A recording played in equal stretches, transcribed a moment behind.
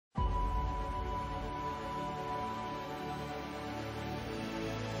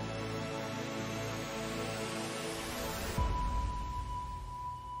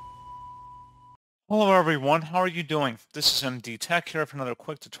Hello everyone, how are you doing? This is MD Tech here for another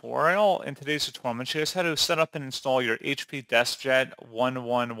quick tutorial. In today's tutorial, I'm going to show you guys how to set up and install your HP DeskJet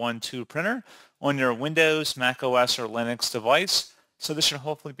 1112 printer on your Windows, macOS, or Linux device. So this should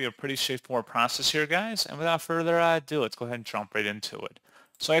hopefully be a pretty straightforward process here, guys. And without further ado, let's go ahead and jump right into it.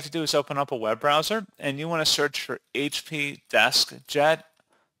 So all you have to do is open up a web browser, and you want to search for HP DeskJet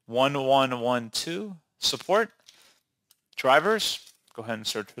 1112 support drivers. Go ahead and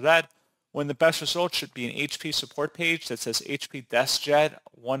search for that. When the best result should be an HP support page that says HP DeskJet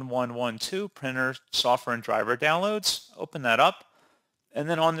 1112 printer software and driver downloads. Open that up. And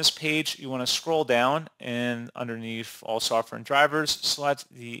then on this page, you want to scroll down and underneath all software and drivers,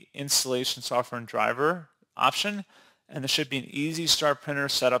 select the installation software and driver option. And there should be an easy start printer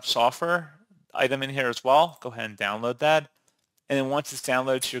setup software item in here as well. Go ahead and download that. And then once it's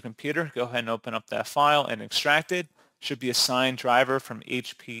downloaded to your computer, go ahead and open up that file and extract it. Should be a signed driver from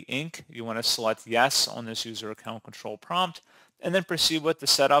HP Inc. You want to select yes on this user account control prompt, and then proceed with the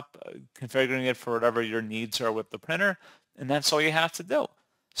setup, configuring it for whatever your needs are with the printer, and that's all you have to do.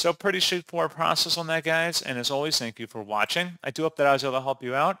 So pretty straightforward process on that, guys, and as always, thank you for watching. I do hope that I was able to help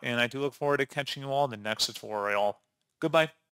you out, and I do look forward to catching you all in the next tutorial. Goodbye.